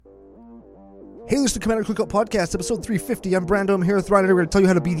Hey, this is the Commander Cookout Podcast, episode 350. I'm Brando. I'm here with Ryan, and we're going to tell you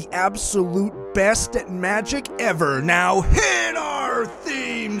how to be the absolute best at Magic ever. Now, hit our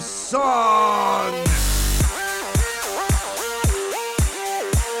theme song!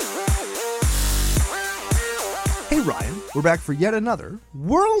 Hey, Ryan. We're back for yet another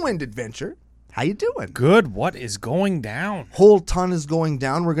whirlwind adventure. How you doing? Good. What is going down? Whole ton is going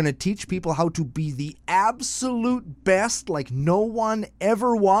down. We're going to teach people how to be the absolute best like no one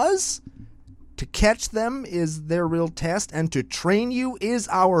ever was. To catch them is their real test, and to train you is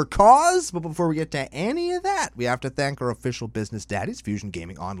our cause. But before we get to any of that, we have to thank our official business daddies,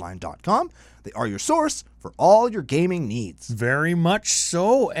 FusionGamingOnline.com. They are your source for all your gaming needs. Very much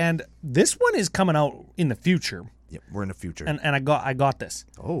so. And this one is coming out in the future. Yep, we're in the future. And I got this.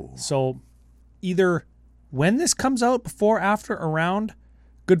 Oh. So either when this comes out, before, after, around,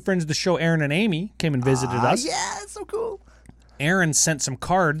 good friends of the show, Aaron and Amy, came and visited us. Yeah, it's so cool. Aaron sent some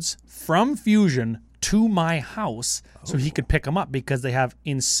cards from Fusion to my house so he could pick them up because they have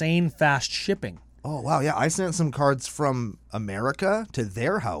insane fast shipping. Oh, wow. Yeah, I sent some cards from America to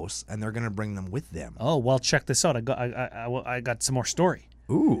their house, and they're going to bring them with them. Oh, well, check this out. I got some more story.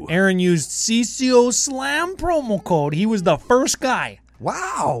 Ooh. Aaron used CCO Slam promo code. He was the first guy.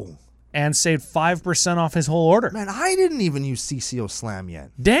 Wow. And saved 5% off his whole order. Man, I didn't even use CCO Slam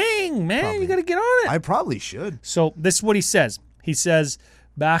yet. Dang, man, Probably. you got to get on it. I probably should. So this is what he says. He says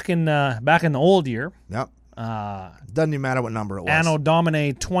back in the old year, Yep. Doesn't even matter what number it was. Anno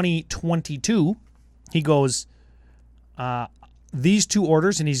Domini 2022, he goes, these two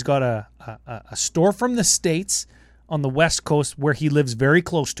orders, and he's got a store from the States on the West Coast where he lives very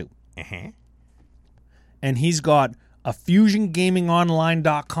close to. Uh-huh. And he's got a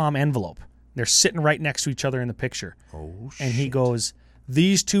FusionGamingOnline.com envelope. They're sitting right next to each other in the picture. Oh, shit. And he goes,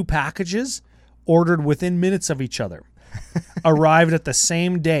 these two packages ordered within minutes of each other. Arrived at the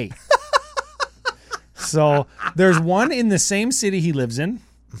same day. So there's one in the same city he lives in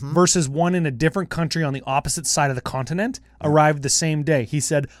versus one in a different country on the opposite side of the continent. Arrived the same day. He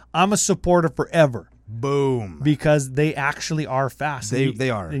said, I'm a supporter forever. Boom. Because they actually are fast. They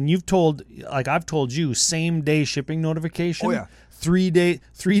are. And you've told, like I've told you, same day shipping notification. Oh, yeah. 3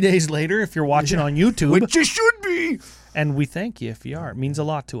 days later if you're watching on YouTube. Which you should be. And we thank you if you are. It means a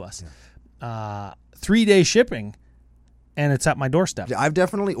lot to us. 3-day shipping, and it's at my doorstep. Yeah, I've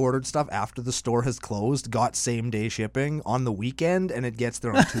definitely ordered stuff after the store has closed, got same day shipping on the weekend, and it gets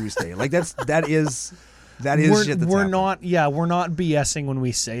there on Tuesday. Like that is shit that's we're happened. we're not BSing when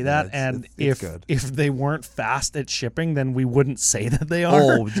we say that. And it's good. if they weren't fast at shipping, then we wouldn't say that they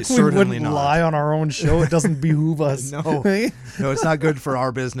are. Oh, we certainly wouldn't not. lie on our own show. It doesn't behoove us. No, it's not good for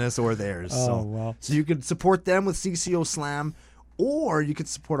our business or theirs. Oh, well. So you could support them with CCO Slam, or you could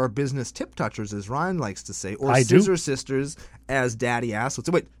support our business tip touchers, as Ryan likes to say, or I do. Scissor Sisters, as Daddy Ass. So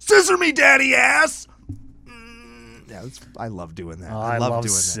wait, scissor me, Daddy Ass. Yeah, I love doing that. I love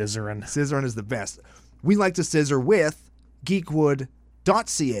doing scissoring. that. Scissoring is the best. We like to scissor with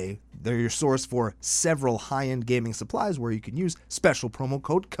geekwood.ca. They're your source for several high-end gaming supplies where you can use special promo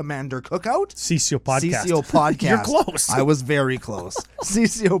code Commander Cookout. CCO Podcast. CCO Podcast. You're close. I was very close.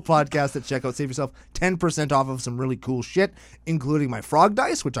 CCO Podcast at checkout. Save yourself 10% off of some really cool shit, including my frog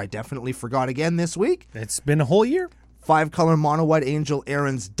dice, which I definitely forgot again this week. It's been a whole year. 5-color mono white angel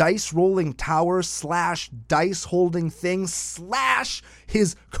Aaron's dice rolling tower / dice holding thing /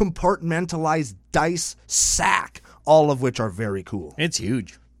 his compartmentalized dice sack, all of which are very cool. It's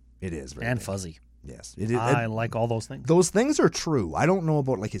huge. It is very And big. fuzzy. Yes, it is. I like all those things. Those things are true. I don't know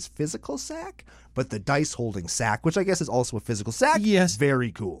about like his physical sack, but the dice holding sack, which I guess is also a physical sack, Yes.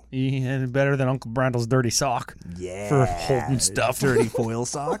 very cool. Yeah, better than Uncle Brandel's dirty sock. Yeah, For holding stuff. Dirty foil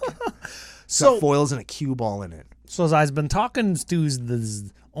sock. So- Got foils and a cue ball in it. So as I've been talking to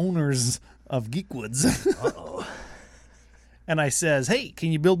the owners of Geekwoods, and I says, hey,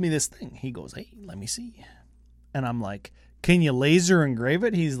 can you build me this thing? He goes, hey, let me see. And I'm like, can you laser engrave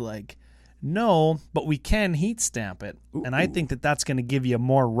it? He's like, no, but we can heat stamp it. Ooh. And I think that that's going to give you a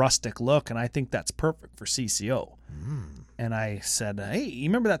more rustic look, and I think that's perfect for CCO. And I said, hey, you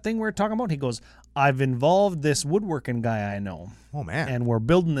remember that thing we were talking about? He goes, I've involved this woodworking guy I know, Oh man. and we're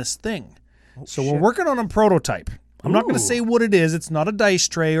building this thing. So shit. we're working on a prototype. I'm not going to Ooh. say what it is. It's not a dice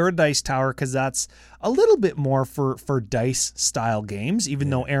tray or a dice tower because that's a little bit more for dice style games, even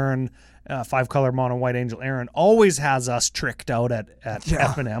though Aaron, 5-color mono white angel Aaron, always has us tricked out at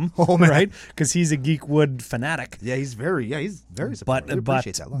F&M, Oh, man. right? Because he's a Geekwood fanatic. Yeah, he's very supportive. We But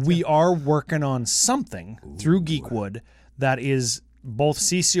appreciate that lots. we are working on something through Geekwood that is both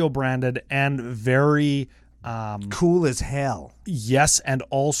CCO branded and very cool as hell. yes, and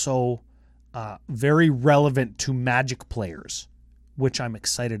also very relevant to Magic players. which I'm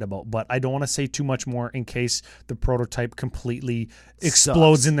excited about. But I don't want to say too much more in case the prototype completely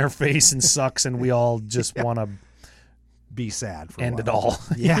explodes in their face and sucks, and we all just want to be sad for end a it while. all.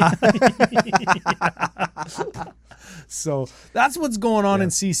 Yeah. So that's what's going on in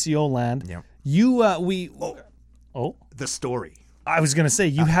CCO land. Yeah. The story. I was going to say,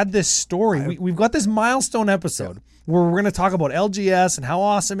 you had this story. We've got this milestone episode where we're going to talk about LGS and how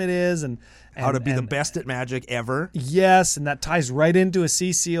awesome it is and How to be the best at Magic ever. Yes, and that ties right into a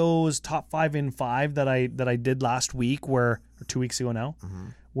CCO's top 5 in 5 that I did last week, or 2 weeks ago now,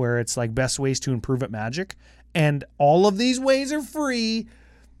 where it's like best ways to improve at Magic. And all of these ways are free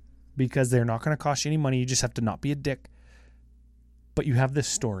because they're not going to cost you any money. You just have to not be a dick. But you have this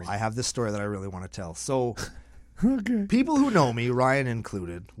story. I have this story that I really want to tell. So Okay. people who know me, Ryan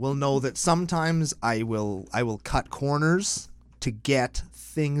included, will know that sometimes I will cut corners to get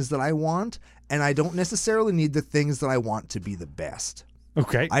things that I want, and I don't necessarily need the things that I want to be the best.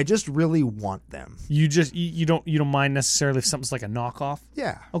 Okay. I just really want them. You don't mind necessarily if something's like a knockoff?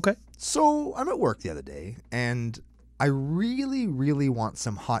 Yeah. Okay. So I'm at work the other day, and I really, really want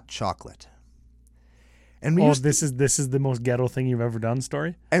some hot chocolate. And we This is the most ghetto thing you've ever done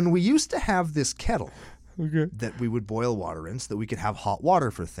story? we used to have this kettle Okay. that we would boil water in so that we could have hot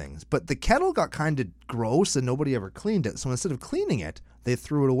water for things. But the kettle got kind of gross and nobody ever cleaned it. So instead of cleaning it, they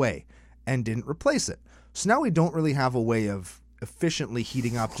threw it away and didn't replace it. So now we don't really have a way of efficiently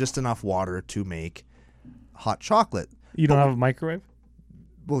heating up just enough water to make hot chocolate. You don't have a microwave?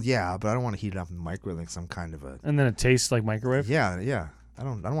 Well, yeah, but I don't want to heat it up in the microwave like some kind of a... And then it tastes like microwave? Yeah. I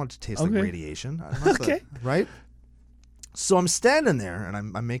don't want it to taste Okay. like radiation. I'm not Okay. right? So I'm standing there and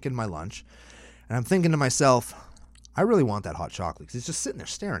I'm making my lunch, and I'm thinking to myself, I really want that hot chocolate because it's just sitting there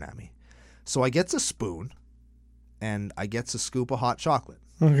staring at me. So I gets a spoon and I gets a scoop of hot chocolate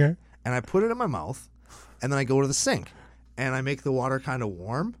Okay. and I put it in my mouth, and then I go to the sink and I make the water kind of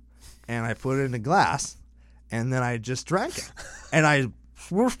warm and I put it in a glass, and then I just drank it and I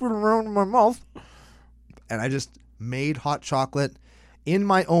swooshed it around in my mouth, and I just made hot chocolate in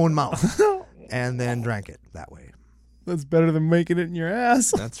my own mouth and then drank it that way. That's better than making it in your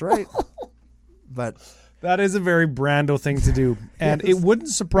ass. That's right. But That is a very Brando thing to do. And Yes. it wouldn't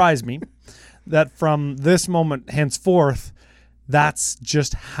surprise me that from this moment henceforth, that's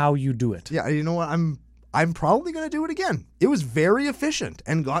just how you do it. yeah, you know what? I'm probably going to do it again. It was very efficient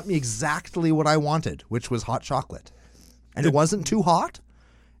and got me exactly what I wanted, which was hot chocolate. And it wasn't too hot,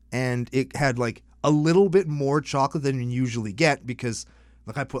 and it had like a little bit more chocolate than you usually get because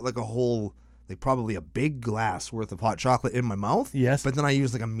like I put like a whole, like probably a big glass worth of hot chocolate in my mouth. Yes. But then I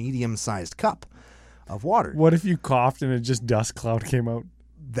used like a medium-sized cup of water. What if you coughed and it just dust cloud came out?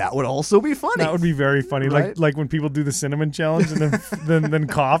 That would also be funny. That would be very funny. Right? Like when people do the cinnamon challenge and then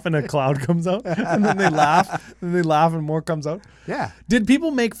cough and a cloud comes out and then they laugh and more comes out. Yeah. Did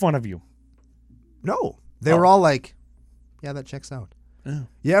people make fun of you? No. They were all like, yeah, that checks out. Oh.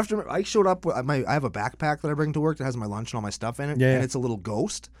 You have to. I showed up with I have a backpack that I bring to work that has my lunch and all my stuff in it, Yeah, and yeah. it's a little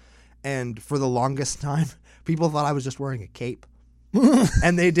ghost. And for the longest time, people thought I was just wearing a cape,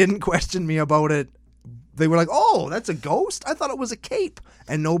 and they didn't question me about it. They were like, "Oh, that's a ghost? I thought it was a cape."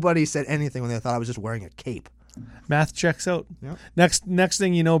 And nobody said anything when they thought I was just wearing a cape. Math checks out. Yeah. Next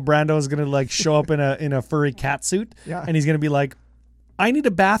thing you know, Brando is gonna like show up in a furry cat suit, Yeah. and he's gonna be like, "I need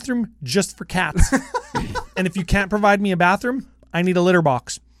a bathroom just for cats, and if you can't provide me a bathroom, I need a litter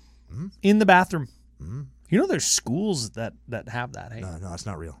box in the bathroom." You know, there's schools that have that. Hey. No, it's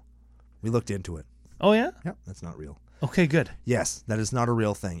not real. We looked into it. Oh yeah. Yep, that's not real. Okay, good. Yes, that is not a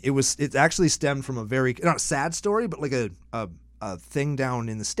real thing. It actually stemmed from a very, not a sad story, but like a thing down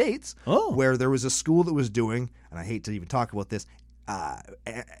in the States where there was a school that was doing, and I hate to even talk about this,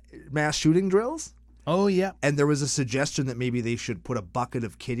 mass shooting drills. Oh yeah. And there was a suggestion that maybe they should put a bucket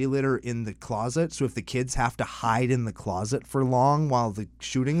of kitty litter in the closet. So if the kids have to hide in the closet for long while the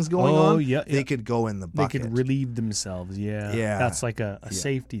shooting's going on, they could go in the They bucket. could relieve themselves. Yeah. Yeah. That's like a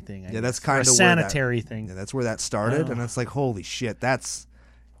safety thing. I Yeah, that's guess. kind Or of a sanitary thing. Yeah, that's where that started. And it's like, holy shit, that's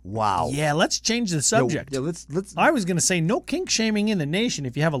wow. Yeah, let's change the subject. Yeah, let's I was going to say no kink shaming in the nation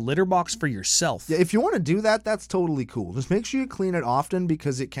if you have a litter box for yourself. Yeah, if you want to do that, that's totally cool. Just make sure you clean it often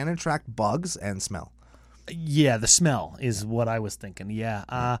because it can attract bugs and smell. Yeah, the smell is what I was thinking.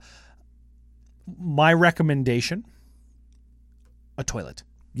 Yeah. My recommendation, a toilet.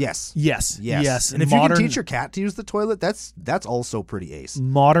 Yes. Yes. And if you can teach your cat to use the toilet, that's also pretty ace.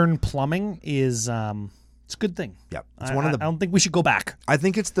 Modern plumbing is it's a good thing. Yep. It's one of the I don't think we should go back. I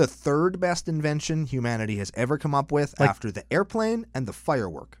think it's the third best invention humanity has ever come up with after the airplane and the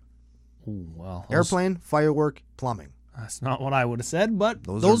firework. Ooh, well, Airplane, firework, plumbing. That's not what I would have said, but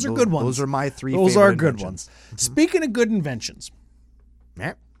those are good ones. Those are my three Those favorite are good inventions. ones. Speaking of good inventions,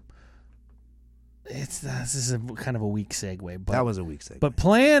 Eh, This is a kind of a weak segue, but that was a weak segue. but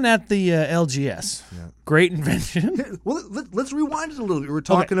playing at the LGS, great invention. Well, let's rewind it a little bit. We were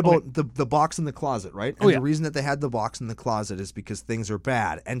talking about the box in the closet, right? And yeah. the reason that they had the box in the closet is because things are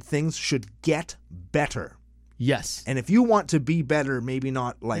bad, and things should get better. Yes. And if you want to be better, maybe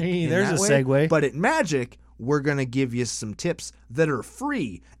not like Hey, in there's that a way, segue. but at Magic, we're going to give you some tips that are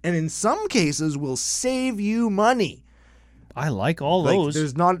free, and in some cases will save you money. I like all Like, those.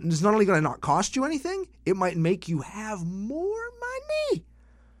 it's not only going to not cost you anything, it might make you have more money.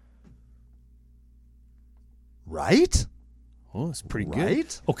 Right? Oh, that's pretty good.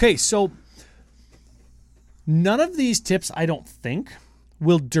 Right? Okay, so none of these tips, I don't think,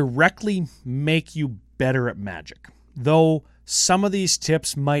 will directly make you better at Magic, though some of these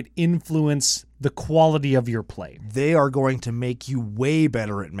tips might influence the quality of your play. They are going to make you way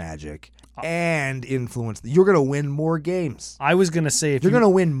better at Magic and influence. You're going to win more games. I was going to say if You're going to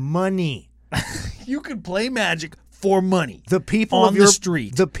win money. you could play Magic for money. The people On of the your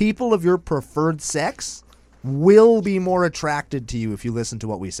street. the people of your preferred sex will be more attracted to you if you listen to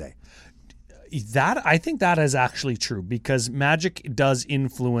what we say. That I think that is actually true because Magic does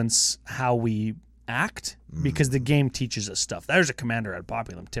influence how we act because the game teaches us stuff. There's a Commander at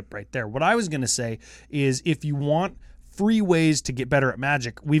Populum tip right there. What I was going to say is if you want free ways to get better at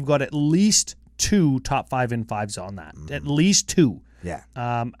Magic, we've got at least 2 top 5 in 5s on that. At least 2. Yeah.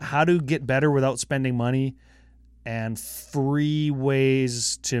 How to get better without spending money and free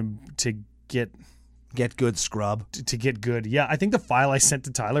ways to Get good, scrub. to get good. Yeah, I think the file I sent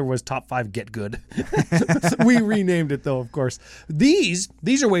to Tyler was top 5 get good. We renamed it though, of course. These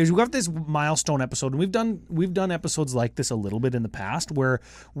are ways. We've got this milestone episode, and we've done episodes like this a little bit in the past where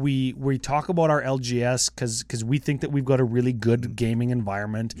we talk about our LGS because we think that we've got a really good gaming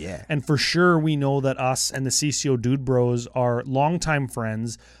environment. Yeah. And for sure we know that us and the CCO Dude Bros are longtime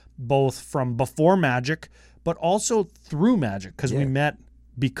friends, both from before Magic, but also through Magic because we met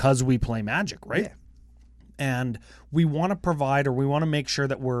because we play Magic, right? Yeah. And we want to provide, or we want to make sure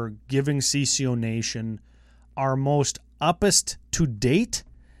that we're giving CCO Nation our most uppest to date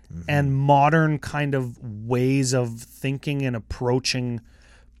and modern kind of ways of thinking and approaching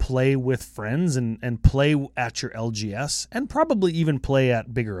play with friends and play at your LGS and probably even play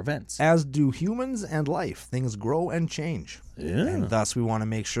at bigger events. As do humans and life. Things grow and change. Yeah. And thus we want to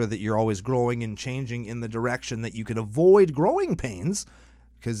make sure that you're always growing and changing in the direction that you can avoid growing pains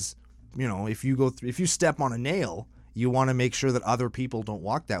because if you step on a nail, you want to make sure that other people don't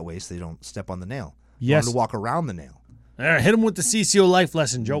walk that way so they don't step on the nail. You Yes. want to walk around the nail. There, hit him with the CCO life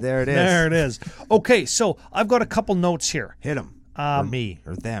lesson, Joe. There it is. There it is. Okay, so I've got a couple notes here. Hit them. Or me.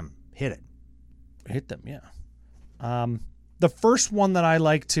 Or them. Hit it. Hit them, yeah. The first one that I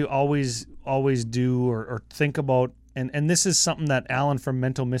like to always do or think about, and this is something that Alan from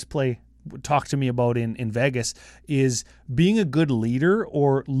Mental Misplay talked to me about in Vegas, is being a good leader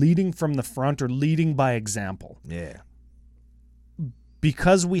or leading from the front or leading by example. Yeah.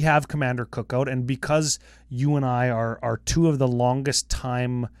 Because we have Commander Cookout and because you and I are 2 of the longest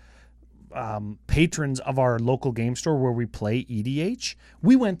time patrons of our local game store where we play EDH.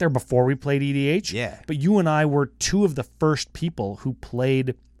 We went there before we played EDH. Yeah. But you and I were 2 of the first people who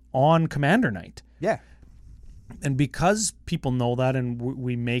played on Commander Night. Yeah. And because people know that and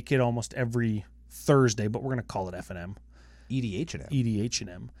we make it almost every Thursday, but we're going to call it F&M. EDH&M.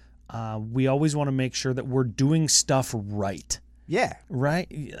 EDH&M. We always want to make sure that we're doing stuff right. Yeah. Right,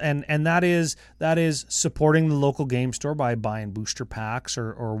 and that is supporting the local game store by buying booster packs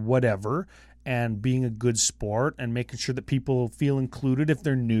or whatever, and being a good sport and making sure that people feel included if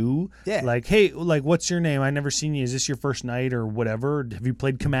they're new. Yeah. Like, hey, like, what's your name? I never seen you. Is this your first night or whatever? Have you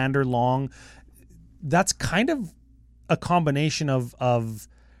played Commander long? That's kind of a combination of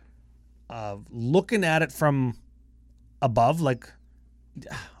looking at it from above, like,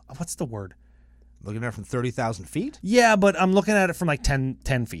 what's the word? Looking at it from 30,000 feet? Yeah, but I'm looking at it from like 10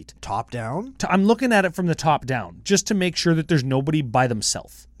 feet. Top down? I'm looking at it from the top down just to make sure that there's nobody by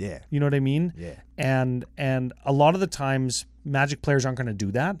themselves. Yeah. You know what I mean? Yeah. And a lot of the times Magic players aren't going to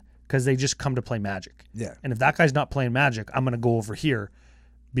do that because they just come to play Magic. Yeah. And if that guy's not playing Magic, I'm going to go over here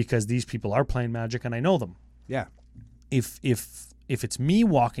because these people are playing Magic and I know them. Yeah. If it's me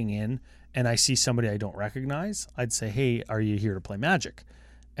walking in and I see somebody I don't recognize, I'd say, "Hey, are you here to play Magic?"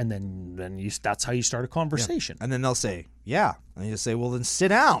 And then that's how you start a conversation. And then they'll say, yeah. And you say, well, then sit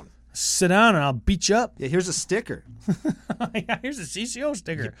down. Sit down and I'll beat you up. Yeah, here's a sticker. Yeah, here's a CCO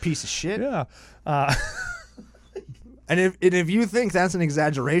sticker. You piece of shit. Yeah. And if you think that's an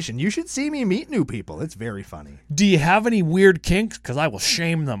exaggeration, you should see me meet new people. It's very funny. Do you have any weird kinks? Because I will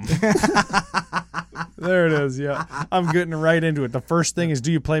shame them. There it is. Yeah. I'm getting right into it. The first thing is,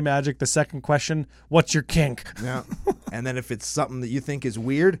 do you play Magic? The second question, what's your kink? Yeah. And then if it's something that you think is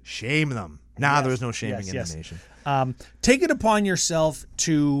weird, shame them. Nah, there's no shaming in the nation. Take it upon yourself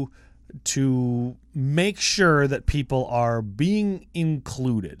to make sure that people are being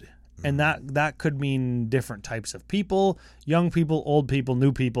included. And that could mean different types of people, young people, old people,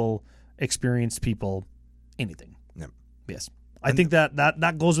 new people, experienced people, anything. Yep. Yes. I think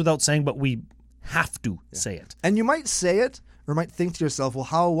that goes without saying, but we have to say it. And you might say it or might think to yourself,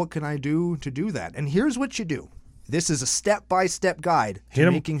 well, what can I do to do that? And here's what you do. This is a step-by-step guide to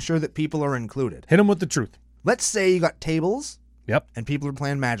making sure that people are included. Hit them with the truth. Let's say you got tables. Yep. And people are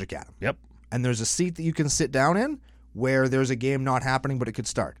playing Magic at them. Yep. And there's a seat that you can sit down in where there's a game not happening, but it could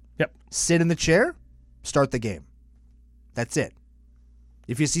start. Yep. Sit in the chair, start the game. That's it.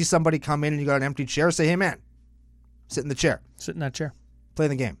 If you see somebody come in and you got an empty chair, say, hey, man, sit in the chair. Sit in that chair. Play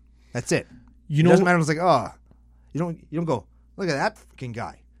the game. That's it. It doesn't matter. It's like, you don't go, look at that fucking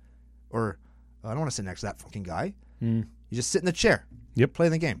guy. Or, I don't want to sit next to that fucking guy. You just sit in the chair. Yep. Play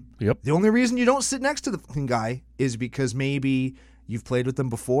the game. Yep. The only reason you don't sit next to the fucking guy is because maybe you've played with them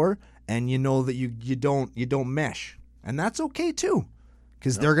before and you know that you don't mesh. And that's okay too.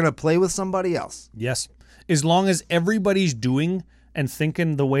 Because they're going to play with somebody else. Yes. As long as everybody's doing and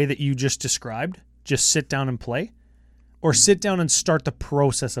thinking the way that you just described, just sit down and play. Or sit down and start the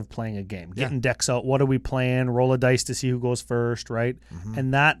process of playing a game. Getting decks out. What are we playing? Roll a dice to see who goes first, right? Mm-hmm.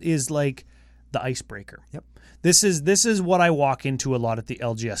 And that is like the icebreaker. Yep. This is what I walk into a lot at the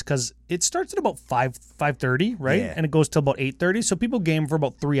LGS because it starts at about 5:30, right? Yeah. And it goes till about 8:30. So people game for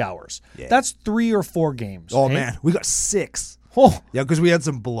about 3 hours. Yeah. That's 3 or 4 games. Oh, man. We got 6. Oh, yeah, because we had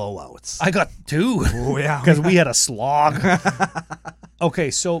some blowouts. I got 2. Oh, yeah. Because we had a slog. Okay,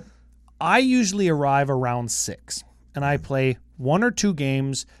 so I usually arrive around 6. And I play 1 or 2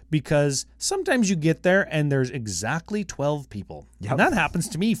 games because sometimes you get there and there's exactly 12 people. Yep. And that happens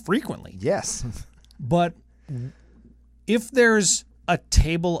to me frequently. Yes. But if there's a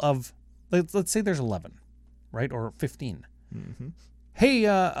table of, let's say there's 11, right? Or 15. Mm-hmm. Hey,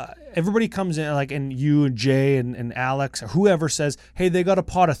 everybody comes in, like, and you and Jay and Alex or whoever says, hey, they got a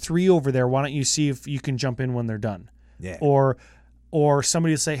pot of 3 over there. Why don't you see if you can jump in when they're done? Yeah. Or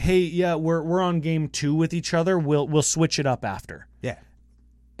somebody will say, hey, yeah, we're on game 2 with each other. We'll switch it up after.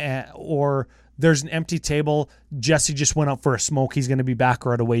 Yeah. Or there's an empty table. Jesse just went out for a smoke. He's going to be back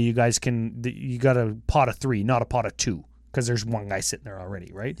right away. You guys you got a pot of 3, not a pot of 2, because there's one guy sitting there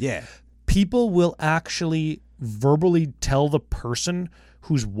already, right? Yeah. People will actually verbally tell the person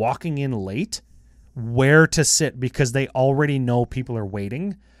who's walking in late where to sit because they already know people are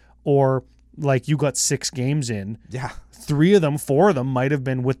waiting. Or like you got 6 games in. Yeah. 4 of them might have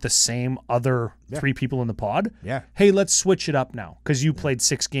been with the same other 3 people in the pod. Yeah. Hey, let's switch it up now because you played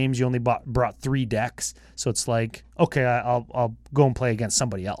 6 games. You only brought 3 decks. So it's like, okay, I'll go and play against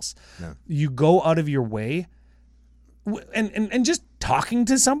somebody else. Yeah. You go out of your way. And just talking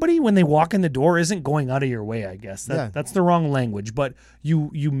to somebody when they walk in the door isn't going out of your way, I guess. That's the wrong language. But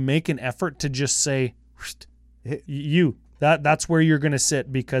you make an effort to just say, that's where you're going to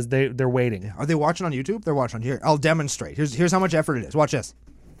sit because they're waiting. Are they watching on YouTube? They're watching here. I'll demonstrate. Here's how much effort it is. Watch this.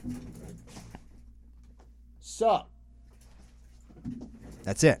 Sup.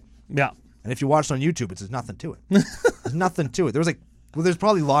 That's it. Yeah. And if you watched on YouTube, there's nothing to it. There's nothing to it. There's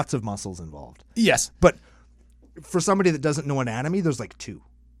probably lots of muscles involved. Yes. But for somebody that doesn't know anatomy, there's like 2.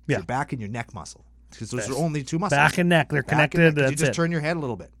 Yeah. Your back and your neck muscle. Because those are only 2 muscles. Back and neck. They're connected. You just turn your head a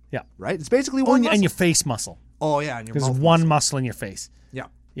little bit. Yeah. Right? It's basically one muscle. And your face muscle. Oh, yeah. And your There's mouth one muscle in your face. Yeah.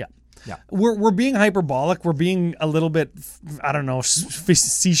 Yeah. Yeah. We're being hyperbolic. We're being a little bit, I don't know,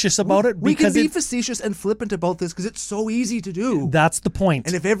 facetious about it. We can be facetious and flippant about this because it's so easy to do. That's the point.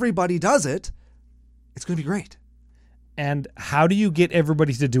 And if everybody does it, it's going to be great. And how do you get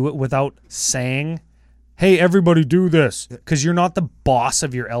everybody to do it without saying, hey, everybody do this? Because you're not the boss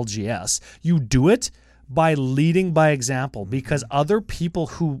of your LGS. You do it by leading by example because other people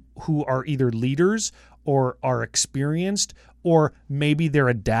who are either leaders or are experienced, or maybe they're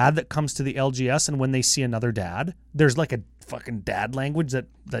a dad that comes to the LGS and when they see another dad, there's like a fucking dad language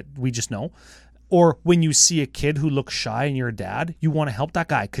that we just know. Or when you see a kid who looks shy and you're a dad, you want to help that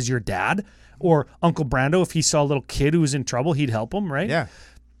guy because you're a dad. Or Uncle Brando, if he saw a little kid who was in trouble, he'd help him, right? Yeah.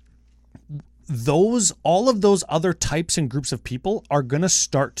 All of those other types and groups of people are going to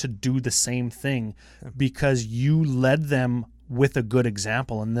start to do the same thing because you led them with a good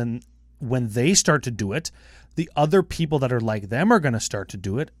example. And then when they start to do it, the other people that are like them are going to start to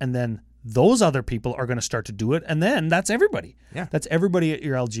do it. And then those other people are going to start to do it. And then that's everybody. Yeah. That's everybody at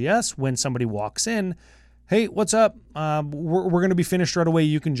your LGS. When somebody walks in, hey, what's up? We're going to be finished right away.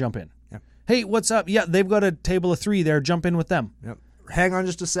 You can jump in. Yeah. Hey, what's up? Yeah, they've got a table of 3 there. Jump in with them. Yep. Hang on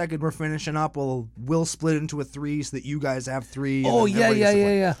just a second. We're finishing up. We'll split into a 3 so that you guys have 3. Oh, and then everybody gets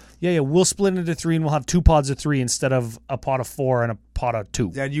to play. Yeah. We'll split into 3 and we'll have 2 pods of 3 instead of a pot of 4 and a pot of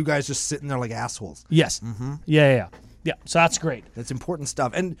 2. And you guys just sitting there like assholes. Yes. Mm-hmm. Yeah. Yeah, so that's great. That's important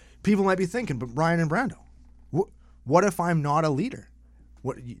stuff. And people might be thinking, but Ryan and Brando, what if I'm not a leader?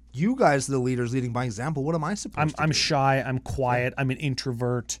 What you guys are the leaders leading by example. What am I supposed to do? I'm shy. I'm quiet. I'm an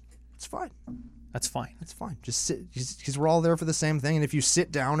introvert. It's fine. That's fine. That's fine. Just sit, because we're all there for the same thing. And if you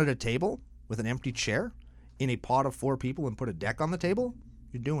sit down at a table with an empty chair in a pot of 4 people and put a deck on the table,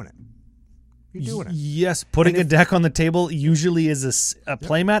 you're doing it. You're doing it. Yes, putting a deck on the table usually is a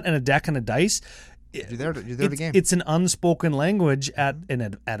playmat and a deck and a dice. You're there to game. It's an unspoken language at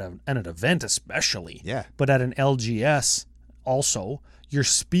an event especially. Yeah. But at an LGS also, you're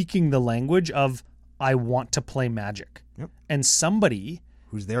speaking the language of, I want to play Magic. Yep. And somebody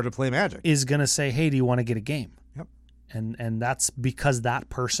who's there to play Magic is going to say, hey, do you want to get a game? Yep. And that's because that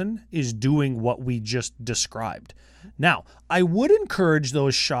person is doing what we just described. Now, I would encourage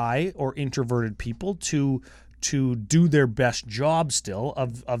those shy or introverted people to do their best job still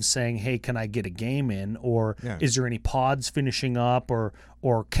of saying, hey, can I get a game in? Or is there any pods finishing up?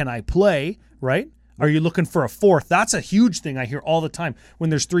 Or can I play, right? Are you looking for a 4th? That's a huge thing I hear all the time when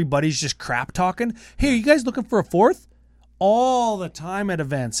there's 3 buddies just crap talking. Hey, are you guys looking for a 4th? All the time at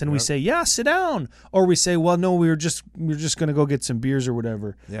events, and we say, yeah, sit down, or we say, well, no, we're just going to go get some beers or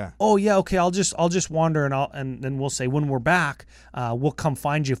whatever. Yeah. Oh yeah, okay, I'll just wander, and then we'll say, when we're back, we'll come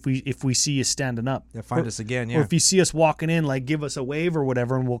find you if we see you standing up. Yeah, find us again. Yeah. Or if you see us walking in, like give us a wave or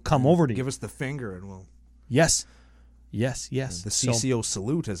whatever, and we'll come over to you. Give us the finger, and we'll. Yes. The CCO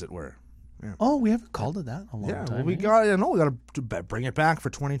salute, as it were. Yeah. Oh, we haven't called it that in a long time. Well, we got to bring it back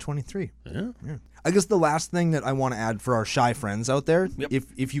for 2023. Yeah. I guess the last thing that I want to add for our shy friends out there,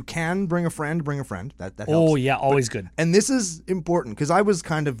 if you can bring a friend, That helps. Oh yeah, always good. And this is important because I was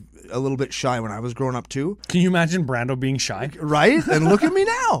kind of a little bit shy when I was growing up too. Can you imagine Brando being shy? Right? And look at me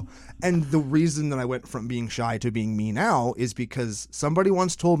now. And the reason that I went from being shy to being me now is because somebody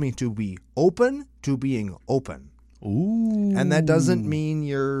once told me to be open to being open. Ooh. And that doesn't mean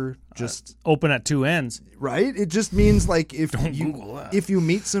you're just open at 2 ends. Right? It just means like if you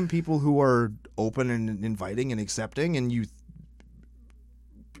meet some people who are open and inviting and accepting, and you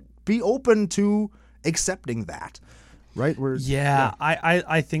be open to accepting that. Right?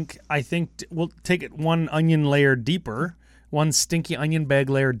 I think we'll take it one onion layer deeper. One stinky onion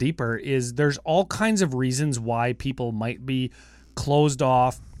bag layer deeper is there's all kinds of reasons why people might be closed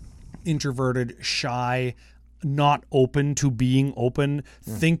off, introverted, shy, not open to being open,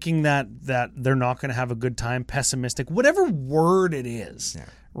 thinking that they're not going to have a good time, pessimistic, whatever word it is,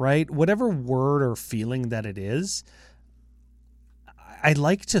 right? Whatever word or feeling that it is, I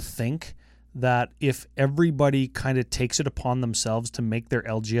like to think that if everybody kind of takes it upon themselves to make their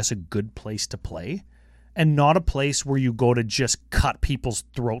LGS a good place to play, and not a place where you go to just cut people's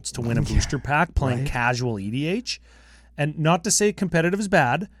throats to win a booster pack playing casual EDH, and not to say competitive is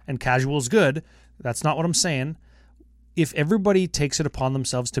bad and casual is good. That's not what I'm saying. If everybody takes it upon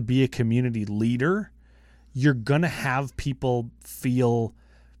themselves to be a community leader, you're going to have people feel,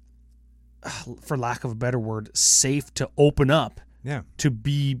 for lack of a better word, safe to open up, to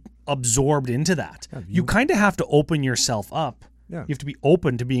be absorbed into that. Yeah, you kind of have to open yourself up. Yeah. You have to be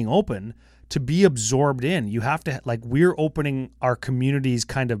open to being open, to be absorbed in. You have to, like, we're opening our community's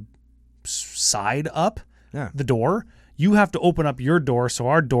kind of side up, the door. You have to open up your door so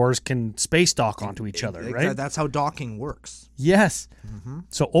our doors can space dock onto each other, right? That's how docking works. Yes. Mm-hmm.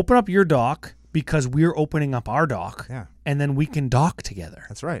 So open up your dock because we're opening up our dock, and then we can dock together.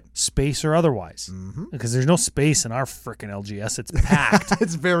 That's right. Space or otherwise. Mm-hmm. Because there's no space in our freaking LGS. It's packed.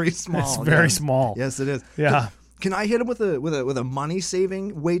 It's very small. It's very small. Yes, it is. Yeah. Can I hit him with a money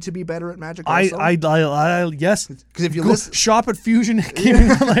saving way to be better at Magic? Also? I yes. Because if you listen, shop at Fusion Gaming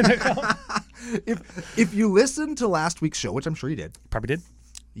Online. If you listened to last week's show, which I'm sure you did, probably did,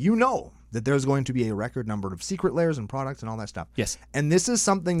 you know that there's going to be a record number of secret layers and products and all that stuff. Yes. And this is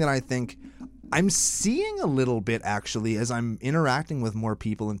something that I think I'm seeing a little bit actually as I'm interacting with more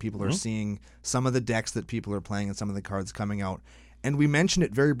people and people are seeing some of the decks that people are playing and some of the cards coming out. And we mentioned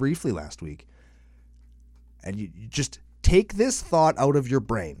it very briefly last week. And you just take this thought out of your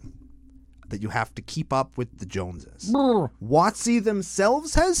brain that you have to keep up with the Joneses. WotC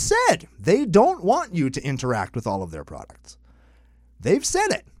themselves has said they don't want you to interact with all of their products. They've said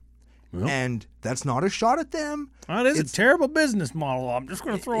it. Well, and that's not a shot at them. That is a terrible business model. I'm just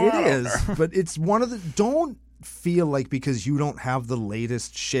going to throw it out is, there. But it's one of the... Don't feel like because you don't have the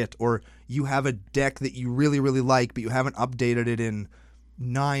latest shit or you have a deck that you really, really like, but you haven't updated it in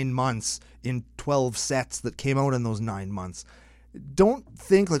 9 months in 12 sets that came out in those 9 months. Don't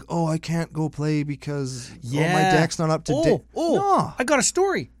think like, oh, I can't go play because my deck's not up to date. No. I got a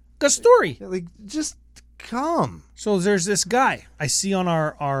story. Like, just come. So there's this guy I see on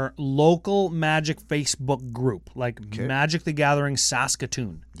our local Magic Facebook group, like Magic the Gathering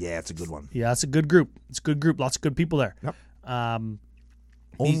Saskatoon. Yeah, it's a good one. Yeah, it's a good group. It's a good group. Lots of good people there. Yep.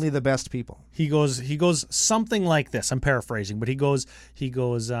 Only the best people. He goes something like this. I'm paraphrasing, but he goes,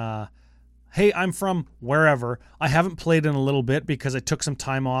 hey, I'm from wherever. I haven't played in a little bit because I took some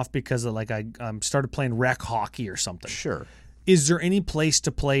time off because of, like, I started playing rec hockey or something. Sure. Is there any place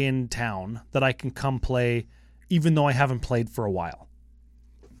to play in town that I can come play even though I haven't played for a while?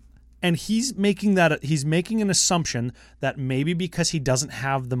 And he's making an assumption that maybe because he doesn't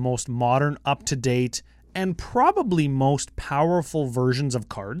have the most modern, up-to-date, and probably most powerful versions of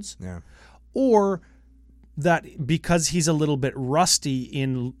cards, or that because he's a little bit rusty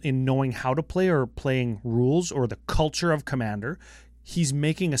in knowing how to play or playing rules or the culture of Commander, he's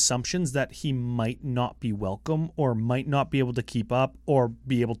making assumptions that he might not be welcome or might not be able to keep up or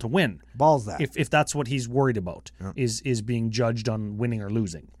be able to win. Balls that. If that's what he's worried about, is being judged on winning or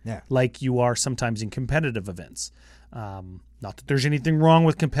losing. Yeah. Like you are sometimes in competitive events. Not that there's anything wrong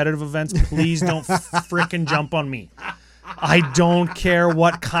with competitive events. Please don't frickin' jump on me. I don't care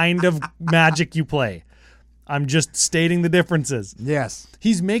what kind of Magic you play. I'm just stating the differences. Yes.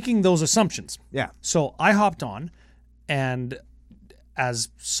 He's making those assumptions. Yeah. So I hopped on, and as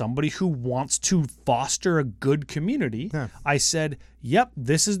somebody who wants to foster a good community, I said, yep,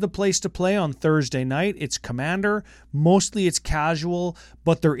 this is the place to play on Thursday night. It's Commander. Mostly it's casual,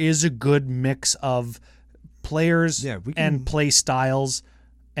 but there is a good mix of players and play styles,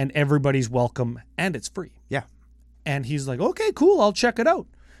 and everybody's welcome, and it's free. Yeah. And he's like, okay, cool, I'll check it out.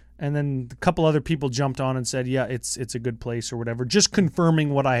 And then a couple other people jumped on and said, yeah, it's a good place or whatever, just confirming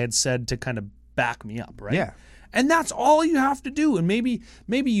what I had said to kind of back me up, right? Yeah. And that's all you have to do. And maybe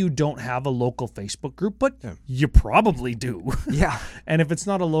you don't have a local Facebook group, but you probably do. Yeah. And if it's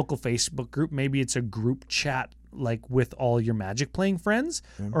not a local Facebook group, maybe it's a group chat like with all your Magic playing friends,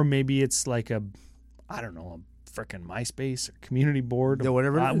 or maybe it's like a freaking MySpace or community board, or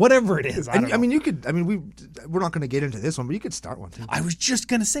whatever it is. We're not going to get into this one, but you could start one too. I was just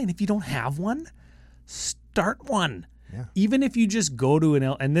going to say, and if you don't have one, start one. Yeah. Even if you just go to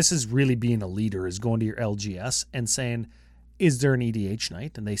and this is really being a leader, is going to your LGS and saying, is there an EDH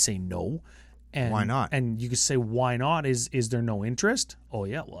night? And they say no. And why not? And you could say, why not? Is there no interest? Oh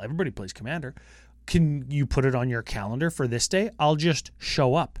yeah, well, everybody plays Commander. Can you put it on your calendar for this day? I'll just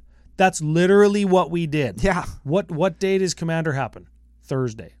show up. That's literally what we did. Yeah. What day does Commander happen?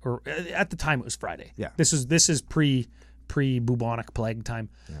 Thursday, or at the time it was Friday. Yeah. This is pre bubonic plague time.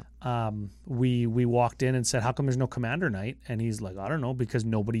 Yeah. We walked in and said, how come there's no Commander night? And he's like, I don't know, because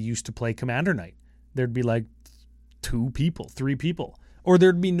nobody used to play Commander night. There'd be like 2 people, 3 people, or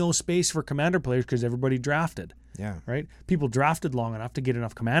there'd be no space for Commander players because everybody drafted. Yeah. Right? People drafted long enough to get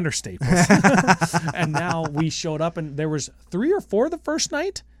enough Commander staples. And now we showed up and there was 3 or 4 the first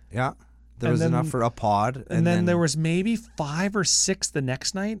night. Yeah. There was enough for a pod. And then there was maybe 5 or 6 the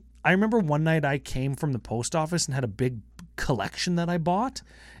next night. I remember one night I came from the post office and had a big collection that I bought,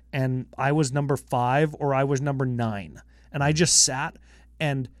 and I was number 5 or I was number 9. And I just sat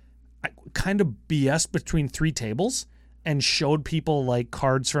and I kind of BS between 3 tables and showed people like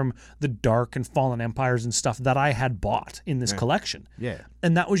cards from the Dark and Fallen Empires and stuff that I had bought in this collection. Yeah.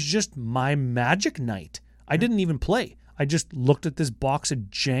 And that was just my Magic night. I didn't even play. I just looked at this box of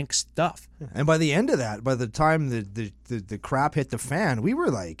jank stuff. And by the end of that, by the time the crap hit the fan, we were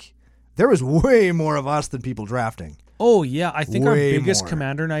like, there was way more of us than people drafting. Oh, yeah. I think our biggest more.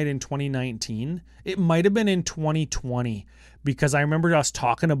 Commander night in 2019, it might have been in 2020, because I remember us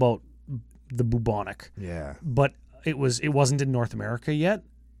talking about the bubonic. Yeah. But it wasn't in North America yet.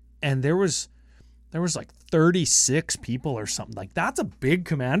 And there was like 36 people or something. Like, that's a big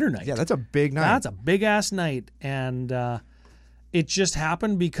Commander night. Yeah, that's a big night. That's a big-ass night. And it just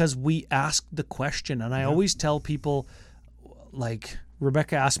happened because we asked the question. And I always tell people, like,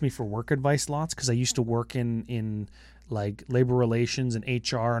 Rebecca asked me for work advice lots because I used to work in like labor relations and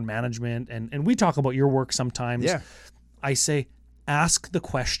HR and management. And we talk about your work sometimes. Yeah. I say, ask the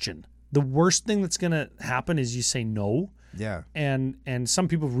question. The worst thing that's going to happen is you say no. Yeah. And some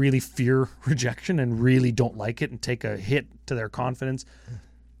people really fear rejection and really don't like it and take a hit to their confidence.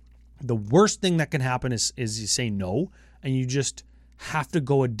 The worst thing that can happen is you say no, and you just have to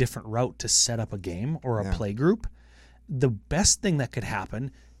go a different route to set up a game or a play group. The best thing that could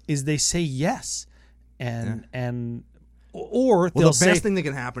happen is they say yes. Or they'll the say, best thing that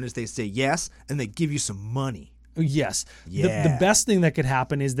can happen is they say yes and they give you some money. Yes. Yeah. The best thing that could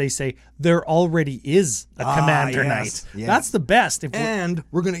happen is they say there already is a commander yes. night. Yeah. That's the best. If And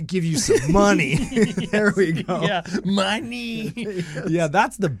we're going to give you some money. There we go. yeah, money. Yeah,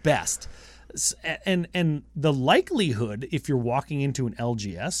 that's the best. And the likelihood, if you're walking into an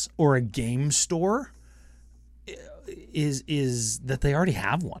LGS or a game store, is that they already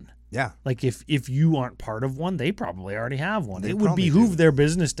have one. Yeah. Like if you aren't part of one, they probably already have one. They It would probably behoove do. their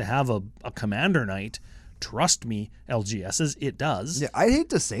business to have a commander night. Trust me, LGSs, it does. Yeah, I hate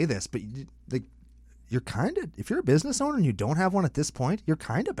to say this, but you're kind of, if you're a business owner and you don't have one at this point, you're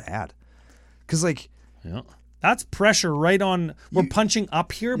kind of bad. Because, like, Yeah. That's pressure right on. We're punching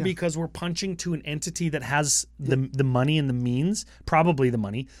up here because we're punching to an entity that has the money and the means, probably the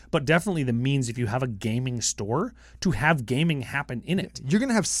money, but definitely the means if you have a gaming store to have gaming happen in it. you're going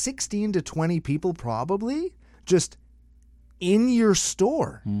to have 16 to 20 people probably just in your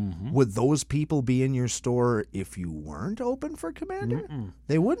store. Would those people be in your store if you weren't open for Commander?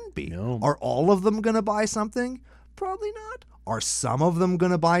 They wouldn't be. No. Are all of them going to buy something? Probably not. Are some of them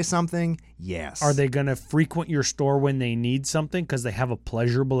going to buy something? Yes. Are they going to frequent your store when they need something because they have a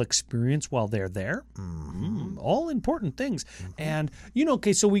pleasurable experience while they're there? All important things. And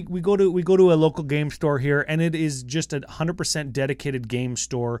okay, so we go to a local game store here, and it is just a 100% dedicated game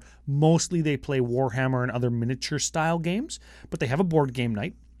store. Mostly they play Warhammer and other miniature style games, but they have a board game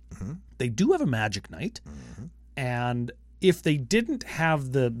night. They do have a Magic night, and if they didn't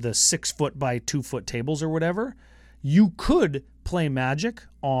have the 6 foot by 2 foot tables or whatever, you could play Magic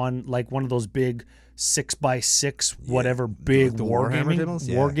on like one of those big 6x6 whatever big the Warhammer tables?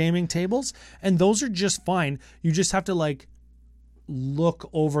 Yeah. wargaming tables, and those are just fine. You just have to like look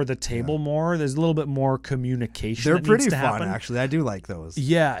over the table more. There's a little bit more communication. They're that pretty needs to fun, happen. actually. I do like those.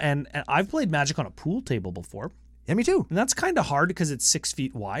 Yeah, and I've played Magic on a pool table before, Yeah, me too. and that's kind of hard because it's 6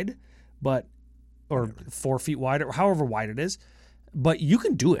 feet wide, or 4 feet wide, or however wide it is. But you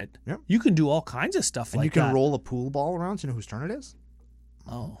can do it. Yeah. You can do all kinds of stuff And like you can that. roll a pool ball around so you know whose turn it is.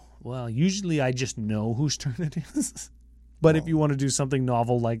 Oh, well, usually I just know whose turn it is. But if you want to do something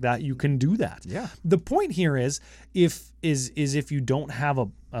novel like that, you can do that. Yeah. The point here is if you don't have a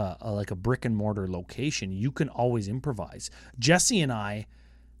brick and mortar location, you can always improvise. Jesse and I,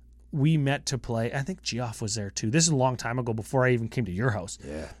 we met to play. I think Geoff was there too. This is a long time ago before I even came to your house.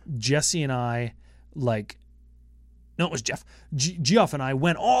 Yeah. Jesse and I, no, it was Jeff. Geoff and I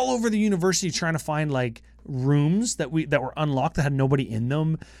went all over the university trying to find like rooms that were unlocked that had nobody in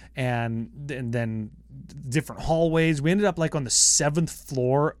them, and then different hallways. We ended up like on the 7th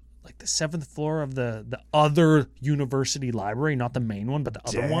floor, of the other university library, not the main one, but the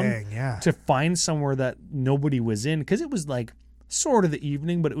other one, yeah. to find somewhere that nobody was in, because it was like sort of the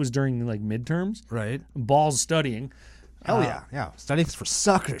evening, but it was during like midterms. Right. Balls studying. Hell yeah. Yeah. Studying's for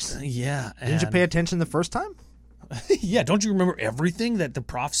suckers. Yeah. Didn't you pay attention the first time? Yeah, don't you remember everything that the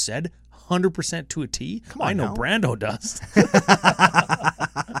prof said 100% to a T? Come on I know now. Brando does.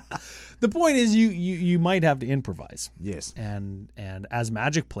 The point is you might have to improvise. Yes. And as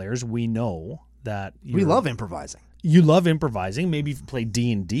Magic players, we know that We love improvising. you love improvising. Maybe if you play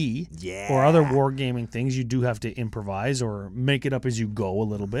D&D Yeah. or other wargaming things, you do have to improvise or make it up as you go a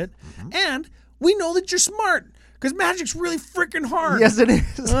little bit. And we know that you're smart because Magic's really freaking hard. Yes, it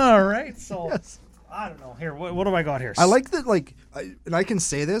is. All right, so Yes. I don't know. Here, what have I got here? I like that, and I can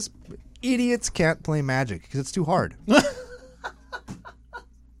say this, idiots can't play Magic because it's too hard.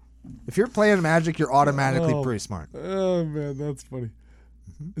 If you're playing Magic, you're automatically pretty smart. Oh man, that's funny.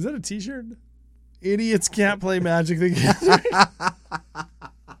 Is that a T-shirt? Idiots can't play Magic. They can't.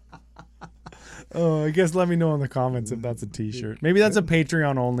 Oh, I guess let me know in the comments if that's a T-shirt. Maybe that's a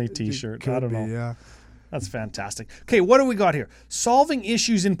Patreon only T-shirt. I don't know. Yeah. That's fantastic. Okay, what do we got here? Solving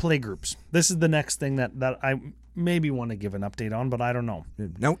issues in playgroups. This is the next thing that I maybe want to give an update on, but I don't know.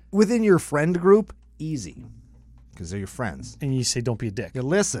 Now, within your friend group, easy, because they're your friends. And you say, don't be a dick. You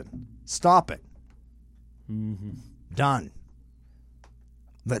listen, stop it. Done.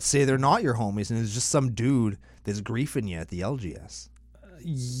 Let's say they're not your homies, and it's just some dude that's griefing you at the LGS.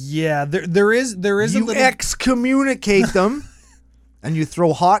 Yeah, there is a You little excommunicate them, and you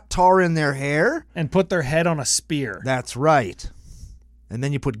throw hot tar in their hair. and put their head on a spear. That's right. And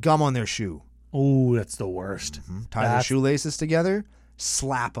then you put gum on their shoe. Oh, that's the worst. Tie their That's- shoelaces together.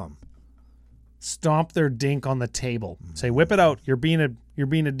 Slap them. Stomp their dink on the table. Say, whip it out. You're being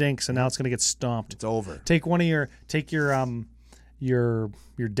a dink, so now it's gonna get stomped. It's over. Take your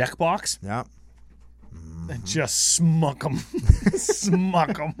deck box Yeah. and just smuck them.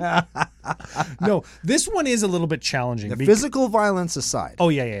 Smuck them. No, this one is a little bit challenging. The bec- physical violence aside. Oh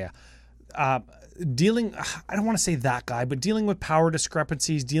yeah. Dealing, I don't want to say that guy, but dealing with power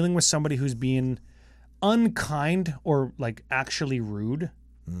discrepancies, dealing with somebody who's being unkind or like actually rude.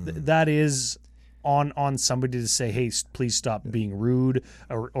 That is on somebody to say, hey, please stop being rude,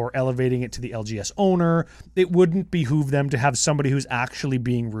 or elevating it to the LGS owner. It wouldn't behoove them to have somebody who's actually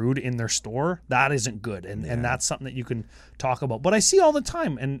being rude in their store. That isn't good. And that's something that you can talk about. But I see all the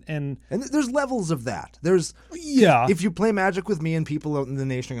time. And there's levels of that. There's if you play Magic with me and people out in the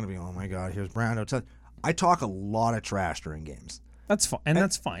nation are going to be, oh my God, here's Brando. I talk a lot of trash during games. That's fine. And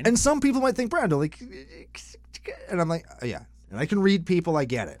that's fine. And some people might think, Brando, like, and I'm like, yeah. And I can read people. I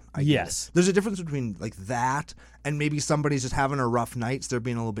get it. Yes. There's a difference between like that and maybe somebody's just having a rough night, so they're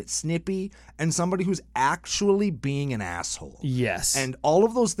being a little bit snippy, and somebody who's actually being an asshole. Yes. And all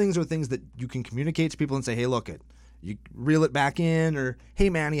of those things are things that you can communicate to people and say, hey, look, you reel it back in, or hey,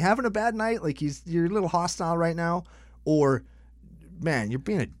 man, you having a bad night? Like you're a little hostile right now, or man, you're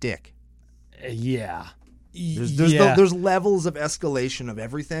being a dick. Yeah. There's levels of escalation of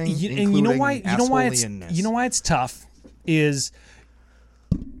everything, and you know why it's tough is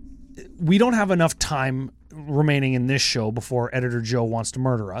we don't have enough time remaining in this show before Editor Joe wants to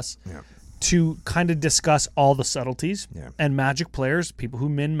murder us to kind of discuss all the subtleties. And Magic players, people who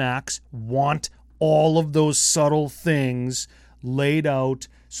min-max, want all of those subtle things laid out.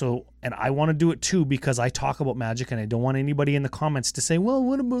 So, and I want to do it too because I talk about Magic and I don't want anybody in the comments to say, well,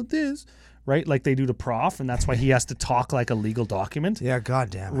 what about this? Right? Like they do to Prof, and that's why he has to talk like a legal document. Yeah,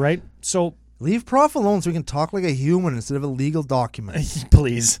 goddamn it. Right? So leave Prof alone so we can talk like a human instead of a legal document.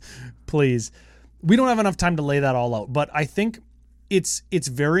 Please. We don't have enough time to lay that all out, but I think it's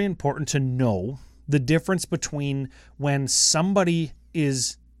very important to know the difference between when somebody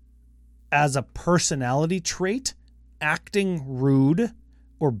is, as a personality trait, acting rude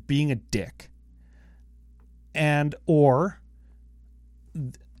or being a dick, or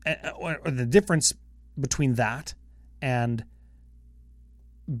the difference between that and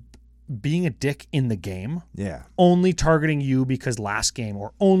being a dick in the game. Yeah. Only targeting you because last game,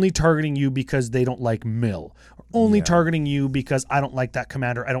 or only targeting you because they don't like Mill, or only targeting you because I don't like that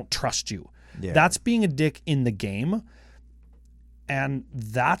commander, I don't trust you. Yeah. That's being a dick in the game. And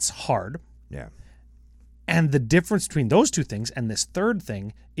that's hard. Yeah. And the difference between those two things and this third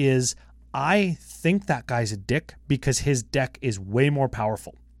thing is I think that guy's a dick because his deck is way more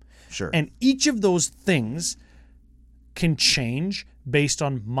powerful. Sure. And each of those things can change based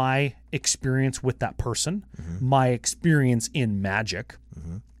on my experience with that person, my experience in Magic,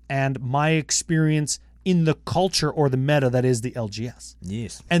 and my experience in the culture or the meta that is the LGS.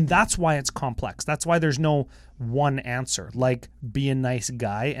 Yes. And that's why it's complex. That's why there's no one answer. Like, be a nice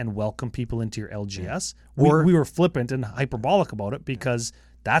guy and welcome people into your LGS. Or we were flippant and hyperbolic about it because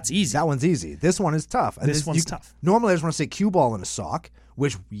that's easy. That one's easy. This one is tough. This one's tough. Normally I just want to say cue ball in a sock,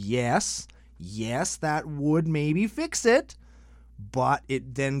 which yes, that would maybe fix it, but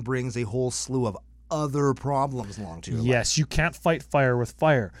it then brings a whole slew of other problems along to your life. You can't fight fire with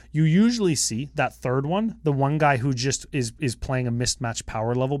fire. You usually see that third one, the one guy who just is playing a mismatched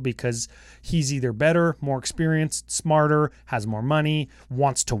power level because he's either better, more experienced, smarter, has more money,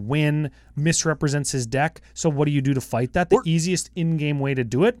 wants to win, misrepresents his deck. So what do you do to fight that? The easiest in-game way to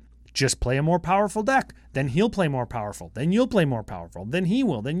do it, just play a more powerful deck. Then he'll play more powerful. Then you'll play more powerful. Then he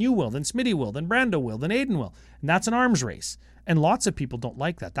will. Then you will. Then Smitty will. Then Brando will. Then Aiden will. And that's an arms race. And lots of people don't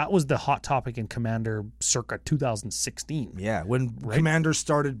like that. That was the hot topic in Commander circa 2016. Yeah, when Commander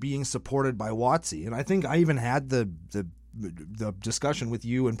started being supported by WotC. And I think I even had the discussion with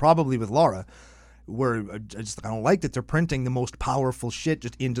you and probably with Laura where I don't like that they're printing the most powerful shit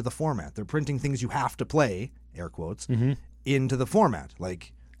just into the format. They're printing things you have to play, air quotes, into the format.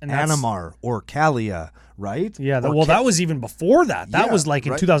 Like Animar or Kalia, right? Yeah, that was even before that. That was like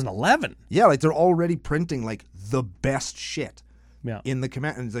in 2011. Yeah, like they're already printing like the best shit in the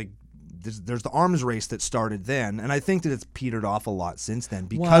command. And it's like there's the arms race that started then, and I think that it's petered off a lot since then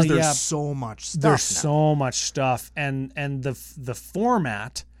because there's so much stuff. There's so much stuff, and the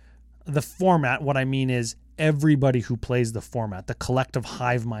format. What I mean is everybody who plays the format, the collective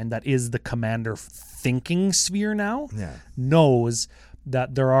hive mind that is the Commander thinking sphere now, knows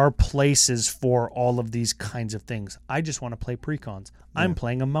that there are places for all of these kinds of things. I just want to play precons. I'm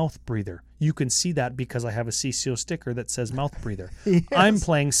playing a mouth breather. You can see that because I have a CCO sticker that says mouth breather. I'm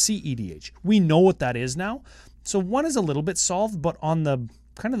playing CEDH. We know what that is now. So one is a little bit solved, but on the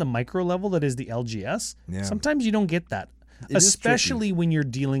kind of the micro level that is the LGS, sometimes you don't get that. Especially when you're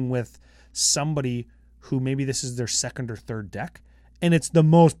dealing with somebody who maybe this is their second or third deck, and it's the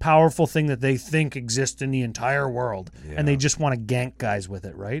most powerful thing that they think exists in the entire world, and they just want to gank guys with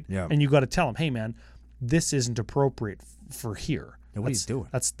it, right? Yeah. And you got to tell them, hey man, this isn't appropriate for here. What are you doing?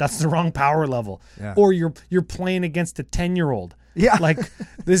 That's the wrong power level. Yeah. Or you're playing against a 10-year-old. Yeah. Like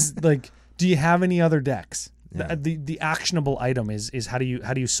this, like Do you have any other decks? Yeah. The actionable item is how do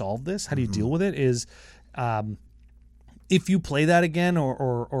you solve this? How do you deal with it? Is if you play that again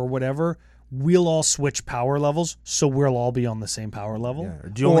or whatever, we'll all switch power levels, so we'll all be on the same power level. Yeah.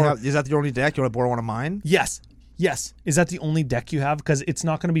 Do you only have? Is that the only deck? You want to borrow one of mine? Yes. Is that the only deck you have? Because it's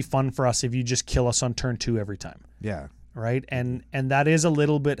not going to be fun for us if you just kill us on turn 2 every time. Yeah. Right? And that is a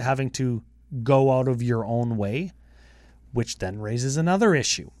little bit having to go out of your own way, which then raises another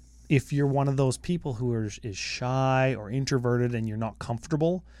issue. If you're one of those people who is shy or introverted and you're not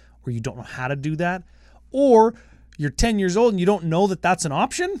comfortable or you don't know how to do that, or you're 10 years old and you don't know that that's an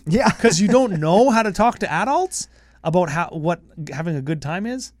option because you don't know how to talk to adults about what having a good time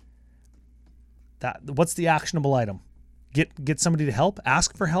is, what's the actionable item? Get somebody to help,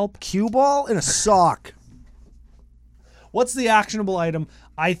 ask for help. Cue ball in a sock. What's the actionable item?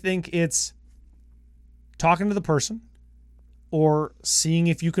 I think it's talking to the person or seeing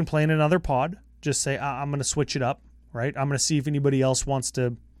if you can play in another pod. Just say, I'm going to switch it up, right? I'm going to see if anybody else wants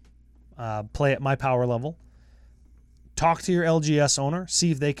to play at my power level. Talk to your LGS owner,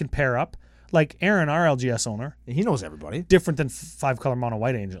 see if they can pair up. Like Aaron, our LGS owner. He knows everybody. Different than 5-color mono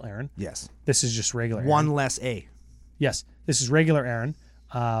white angel Aaron. Yes. This is just regular Aaron. One less A. Yes. This is regular Aaron.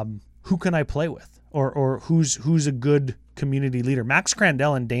 Who can I play with? Or who's a good community leader? Max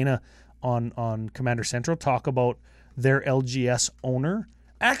Crandell and Dana on Commander Central talk about their LGS owner.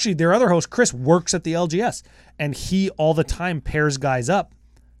 Actually, their other host, Chris, works at the LGS, and he all the time pairs guys up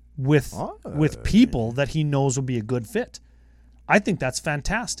with people that he knows will be a good fit. I think that's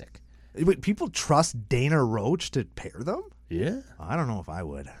fantastic. Wait, people trust Dana Roach to pair them? Yeah. I don't know if I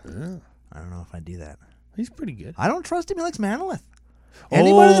would. I don't know if I'd do that. He's pretty good. I don't trust him. He likes Manolith.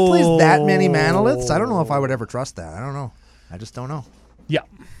 Anybody that plays that many Manoliths, I don't know if I would ever trust that. I don't know. I just don't know. Yeah.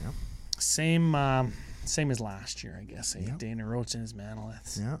 Yep. Same as last year, I guess. Yep. Dana Roach and his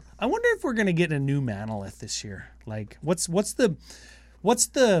Manoliths. Yeah. I wonder if we're gonna get a new Manolith this year. Like, what's the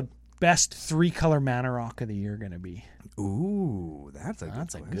best 3-color mana rock of the year gonna be? Ooh, that's a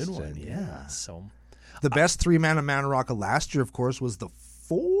good one. Yeah. So the best 3-mana rock of last year, of course, was the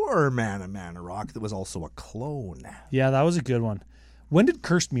 4-mana rock that was also a clone. Yeah, that was a good one. When did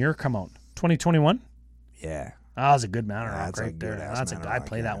Cursed Mirror come out? 2021? Yeah. That was a good mana rock right there. I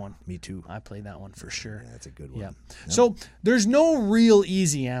play that one. Me too. I play that one for sure. Yeah, that's a good one. Yeah. Yep. So there's no real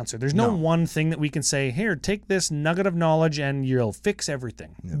easy answer. There's no one thing that we can say, here, take this nugget of knowledge and you'll fix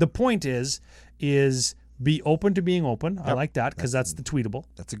everything. Yep. The point is be open to being open. Yep. I like that because that's the tweetable.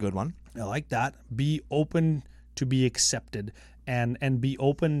 That's a good one. I like that. Be open to be accepted and be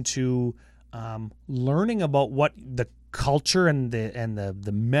open to learning about what the culture and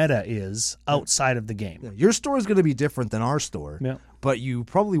the meta is outside of the game. Yeah, your store is going to be different than our store, yeah. But you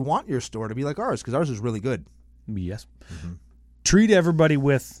probably want your store to be like ours because ours is really good. Yes. Mm-hmm. Treat everybody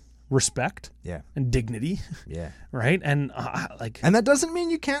with respect, and dignity, right, and and that doesn't mean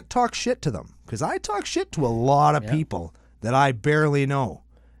you can't talk shit to them because I talk shit to a lot of people that I barely know,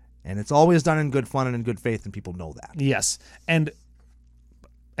 and it's always done in good fun and in good faith, and people know that. Yes, and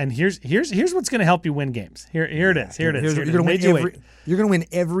here's what's going to help you win games. Here it is. You're going to win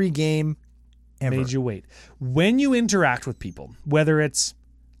every game ever. Made you wait. When you interact with people, whether it's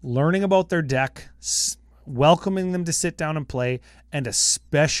learning about their deck, welcoming them to sit down and play, and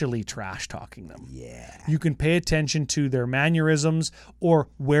especially trash talking them. Yeah. You can pay attention to their mannerisms or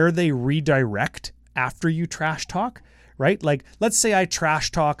where they redirect after you trash talk, right? Like, let's say I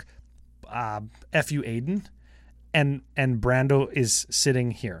trash talk F.U. Aiden, and Brando is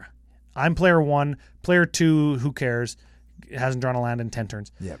sitting here. I'm player 1, player 2, who cares? Hasn't drawn a land in 10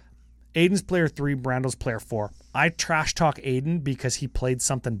 turns. Yep. Aiden's player 3, Brando's player 4. I trash talk Aiden because he played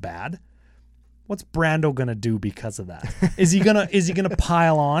something bad. What's Brando gonna do because of that? Is he gonna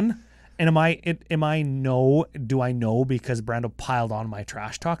pile on? And do I know because Brando piled on my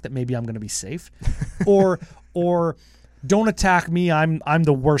trash talk that maybe I'm gonna be safe? Or don't attack me. I'm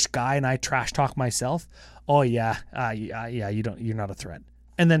the worst guy and I trash talk myself. Oh yeah, you're not a threat.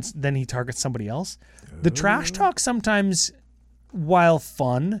 And then he targets somebody else. The trash talk sometimes, while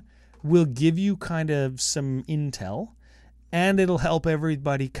fun, will give you kind of some intel, and it'll help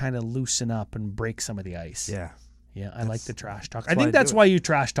everybody kind of loosen up and break some of the ice. Yeah, I like the trash talk. I think that's why you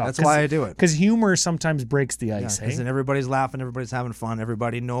trash talk. That's why I do it. Because humor sometimes breaks the ice. Because then everybody's laughing, everybody's having fun,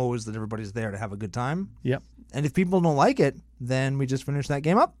 everybody knows that everybody's there to have a good time. Yep. And if people don't like it, then we just finish that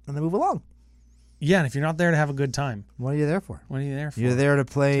game up and then move along. Yeah, and if you're not there to have a good time, what are you there for? You're there to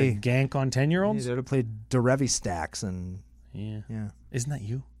play to gank on 10-year-olds. You're there to play Derevi stacks and yeah. Isn't that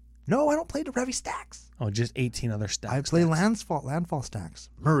you? No, I don't play Derevi stacks. Oh, just 18 other stacks. I play landfall stacks.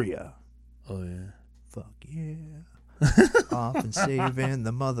 Maria. Oh yeah. Fuck yeah. Off and saving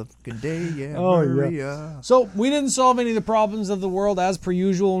the motherfucking day, yeah, Oh, yeah. Maria. So we didn't solve any of the problems of the world as per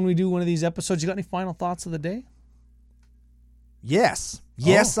usual when we do one of these episodes. You got any final thoughts of the day? Yes.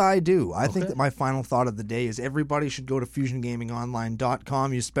 Yes, Oh. I do. I think Okay. that my final thought of the day is everybody should go to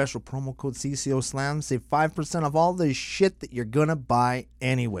FusionGamingOnline.com, use special promo code CCOSLAM, save 5% of all the shit that you're going to buy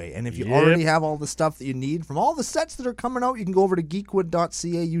anyway. And if you Yep. already have all the stuff that you need from all the sets that are coming out, you can go over to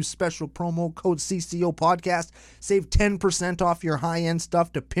geekwood.ca, use special promo code CCO Podcast, save 10% off your high-end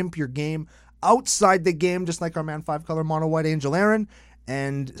stuff to pimp your game outside the game, just like our man 5-color mono white Angel Aaron.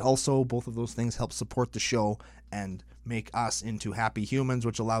 And also, both of those things help support the show and make us into happy humans,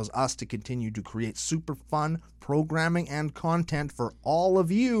 which allows us to continue to create super fun programming and content for all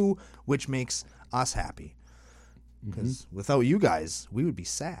of you, which makes us happy. Because without you guys, we would be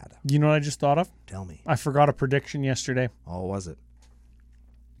sad. You know what I just thought of? Tell me. I forgot a prediction yesterday. Oh, was it?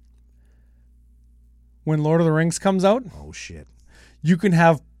 When Lord of the Rings comes out, Oh, shit. you can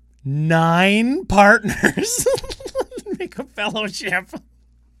have 9 partners make a fellowship.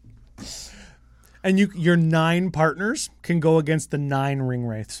 And your 9 partners can go against the 9 ring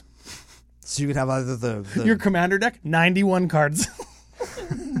wraiths. So you could have either the Your commander deck, 91 cards.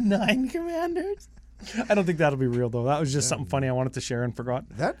 9 commanders. I don't think that'll be real, though. That was just something funny I wanted to share and forgot.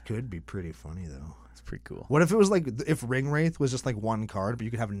 that could be pretty funny, though. It's pretty cool. What if it was like, if Ring Wraith was just like one card, but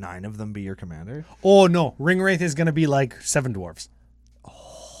you could have 9 of them be your commander? Oh, no. Ring wraith is going to be like 7 dwarves.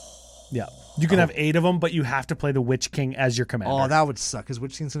 Yeah. You can have 8 of them, but you have to play the Witch King as your commander. Oh, that would suck, because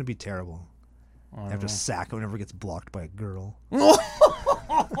Witch King's going to be terrible. You have to sack him whenever he gets blocked by a girl. What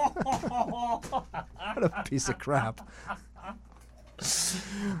a piece of crap.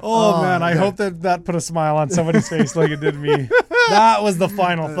 Oh, man, I okay. hope that put a smile on somebody's face like it did me. That was the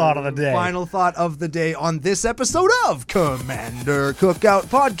final thought of the day. Final thought of the day on this episode of Commander Cookout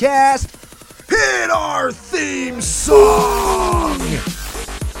Podcast. Hit our theme song!